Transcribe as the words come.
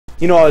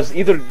you know, I was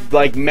either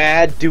like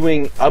mad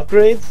doing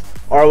upgrades,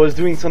 or I was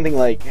doing something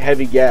like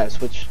heavy gas,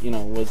 which, you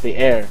know, was the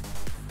air.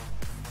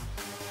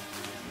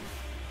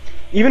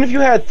 Even if you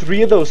had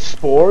 3 of those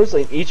spores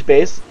in each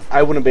base,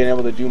 I wouldn't have been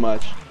able to do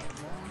much.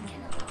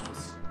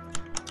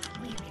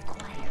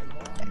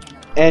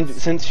 And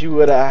since you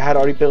had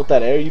already built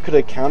that air, you could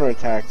have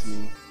counterattacked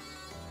me.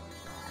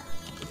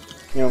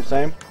 You know what I'm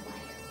saying?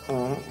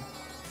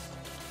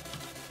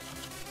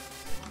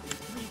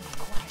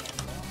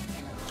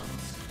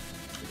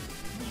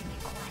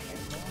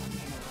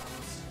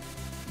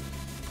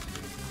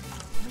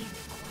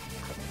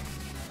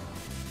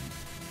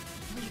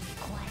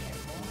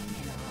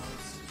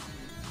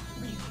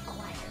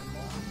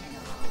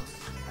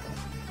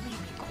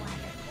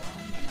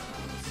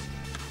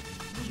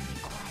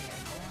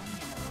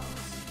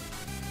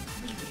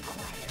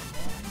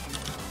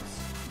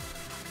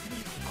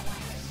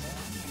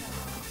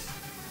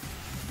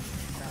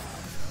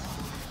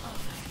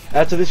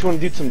 After this, you want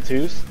to do some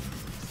 2s?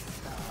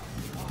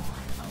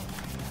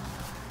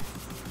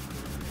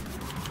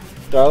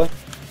 Darling?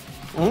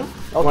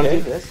 Okay,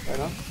 yes, I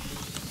know.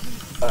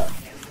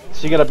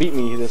 So you gotta beat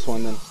me this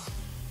one then.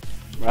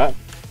 Right?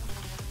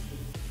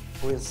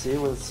 We'll see,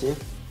 we'll see.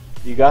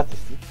 You got this,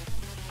 dude.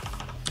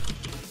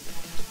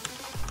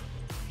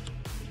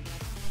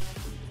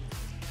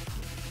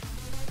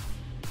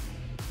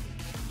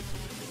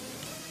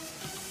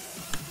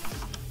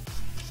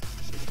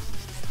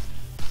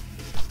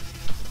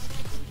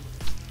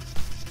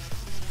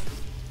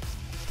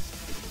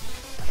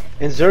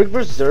 In Zerg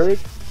vs Zerg,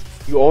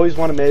 you always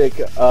want to make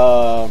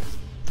a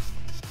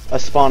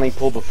spawning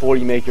pool before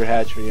you make your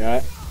hatchery,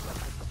 alright?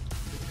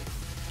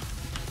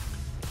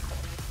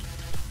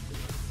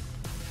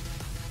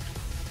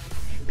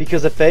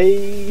 Because if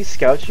they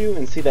scout you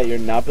and see that you're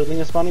not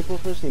building a spawning pool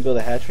first and you build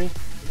a hatchery,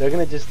 they're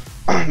gonna just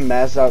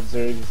mass out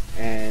Zergs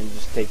and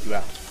just take you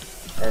out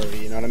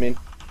early, you know what I mean?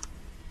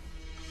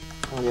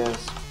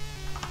 Yes.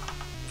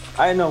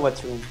 I know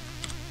what you mean.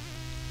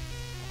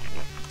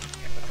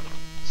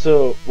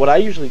 So what I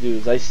usually do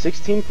is I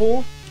 16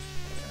 pool,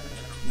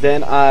 then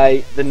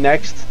the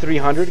next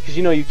 300, because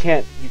you know you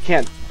can't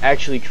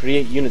actually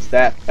create units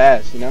that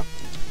fast, you know.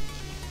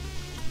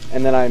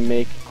 And then I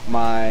make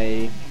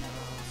my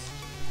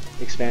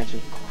expansion.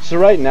 So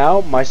right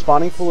now my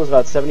spawning pool is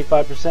about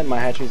 75%, my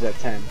hatchery's at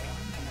 10.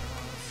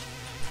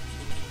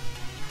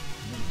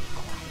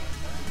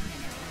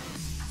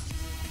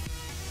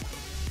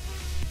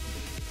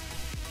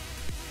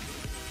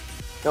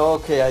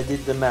 Okay, I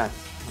did the math.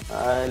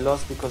 I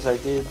lost because I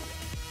did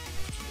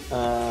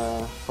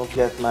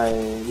forget my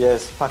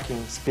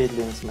fucking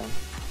speedlings, man.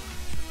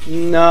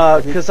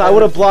 No, because I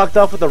would have blocked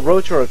off with a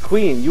roach or a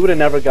queen. You would have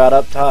never got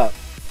up top.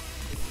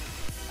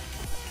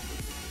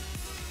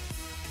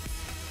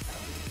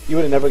 You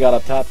would have never got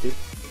up top, dude.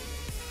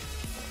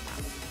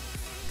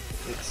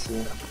 Let's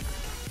see.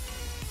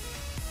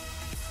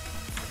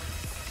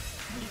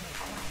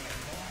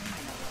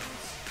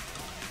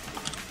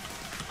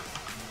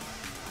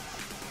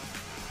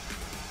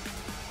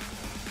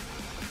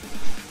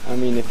 I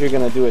mean, if you're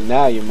gonna do it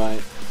now, you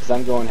might, because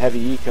I'm going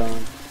heavy econ.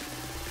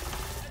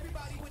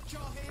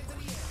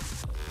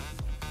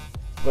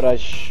 But I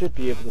should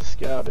be able to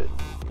scout it.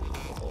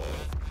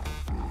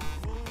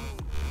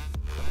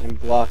 And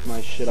block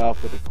my shit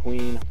off with a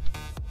queen.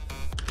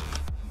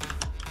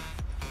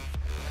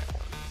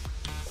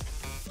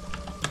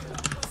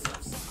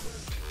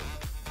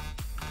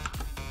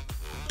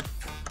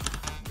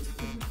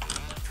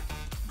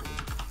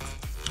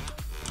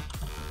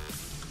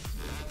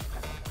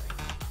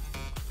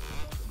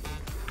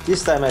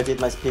 This time I did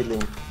my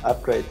speedling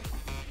upgrade.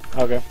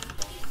 Okay.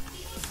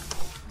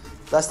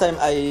 Last time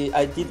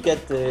I did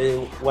get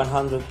the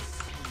 100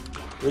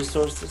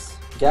 resources,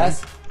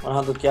 gas,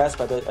 100 gas,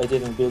 but I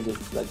didn't build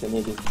it like I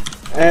needed.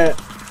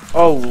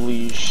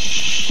 Holy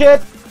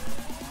shit!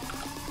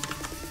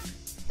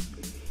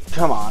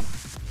 Come on.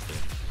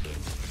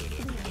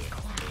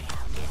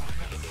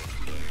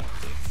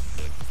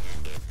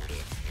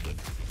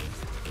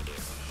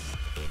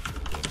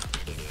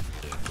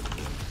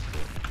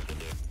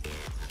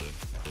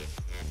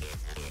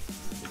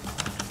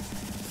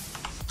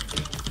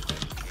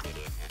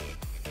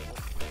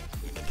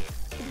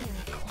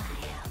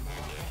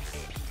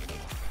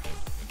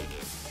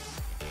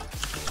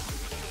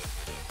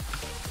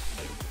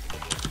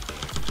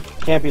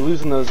 Can't be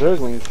losing those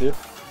Zerglings, dude.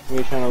 When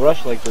you're trying to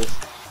rush like this.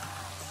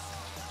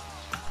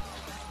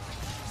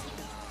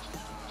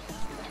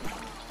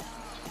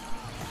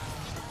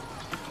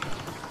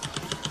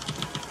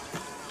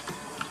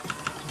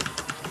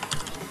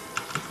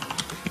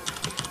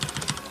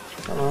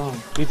 Come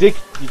on. You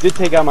did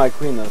take out my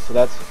queen though, so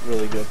that's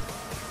really good.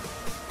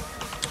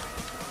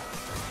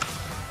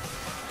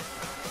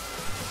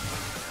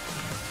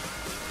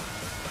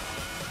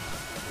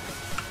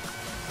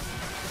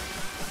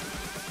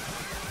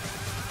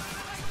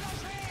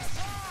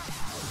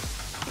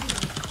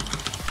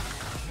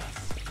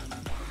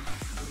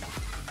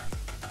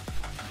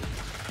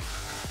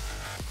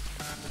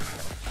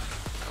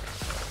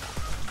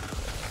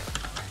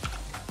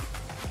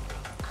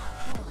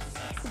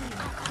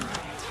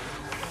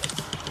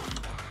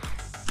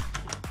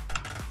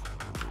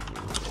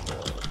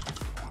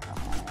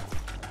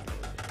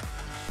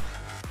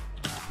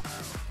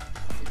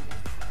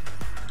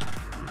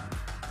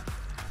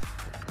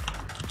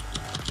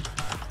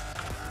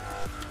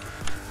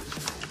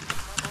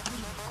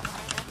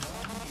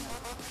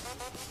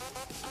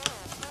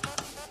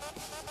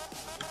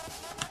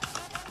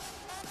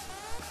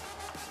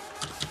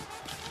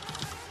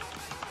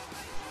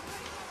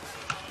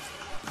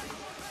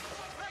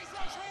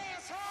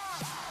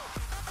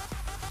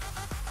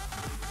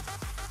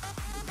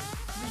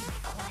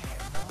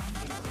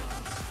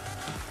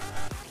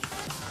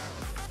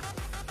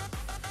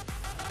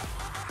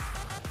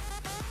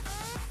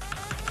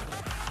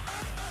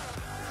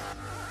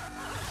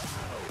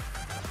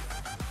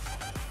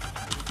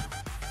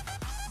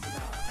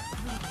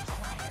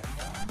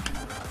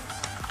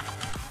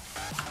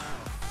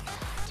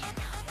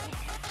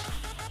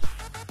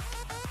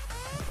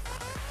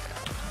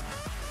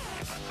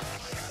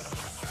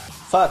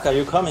 Fuck, are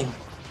you coming?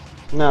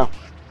 No.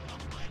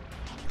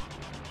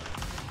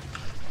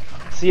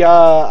 See,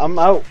 I'm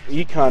out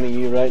econing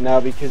you right now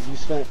because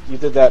you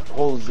did that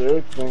whole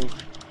Zerg thing.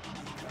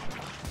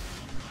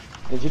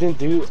 And you didn't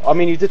do, I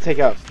mean, you did take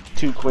out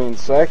 2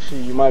 queens, so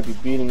actually you might be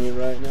beating me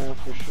right now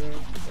for sure,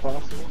 if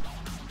possible.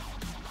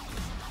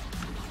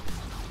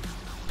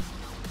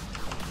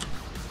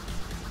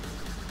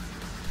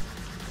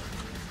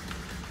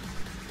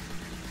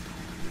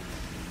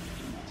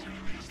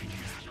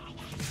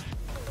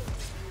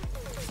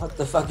 What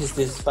the fuck is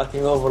this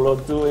fucking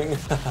overlord doing?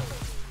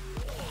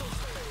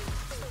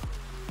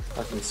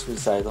 Fucking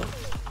suicidal.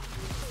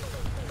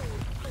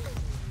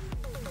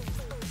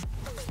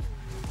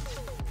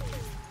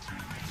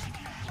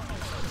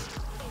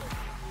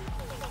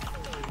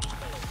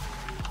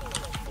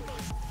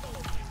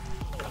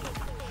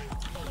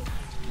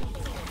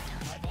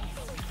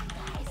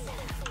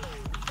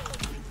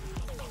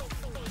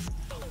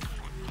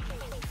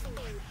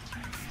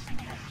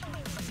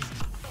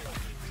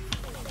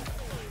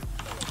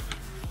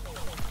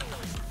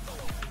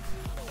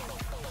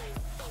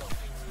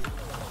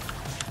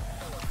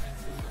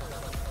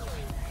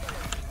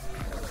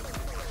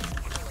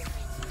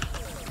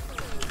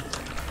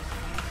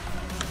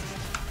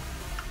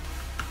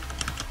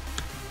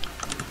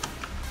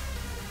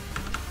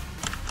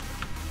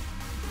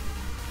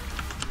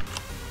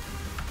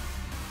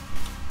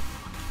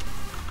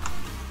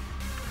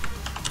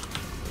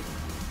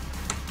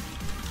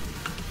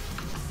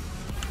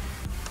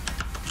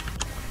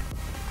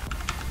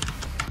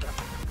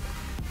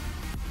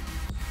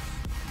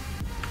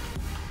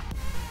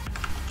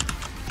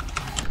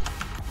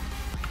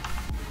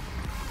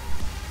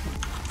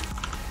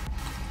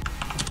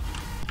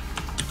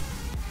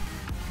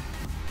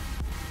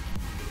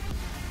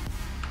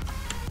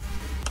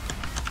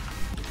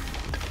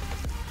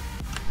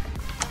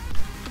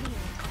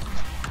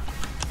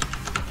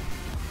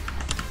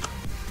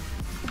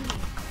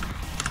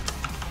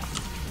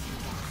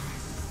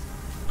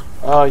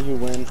 Oh, you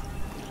win.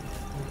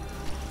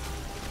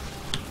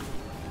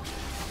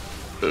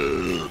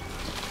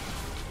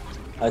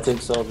 I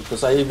think so,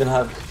 because I even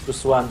have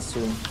 +1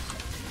 soon.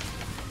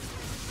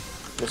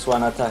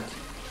 +1 attack.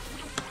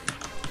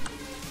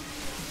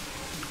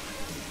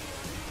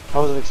 I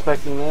wasn't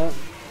expecting that.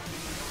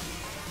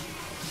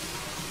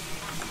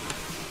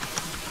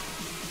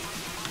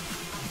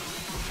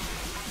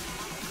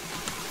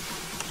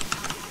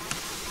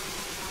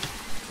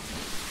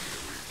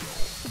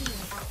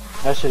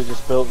 I should have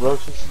just built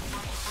roaches.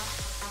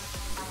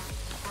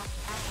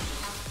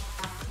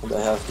 And I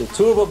have the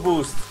turbo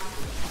boost.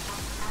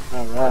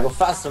 I go Alright.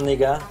 faster,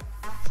 nigga.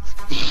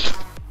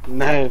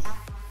 Nice.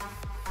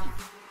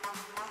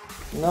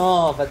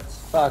 No, but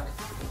fuck.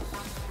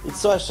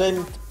 It's so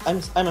ashamed.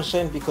 I'm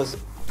ashamed because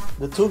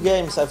the 2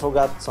 games I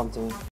forgot something.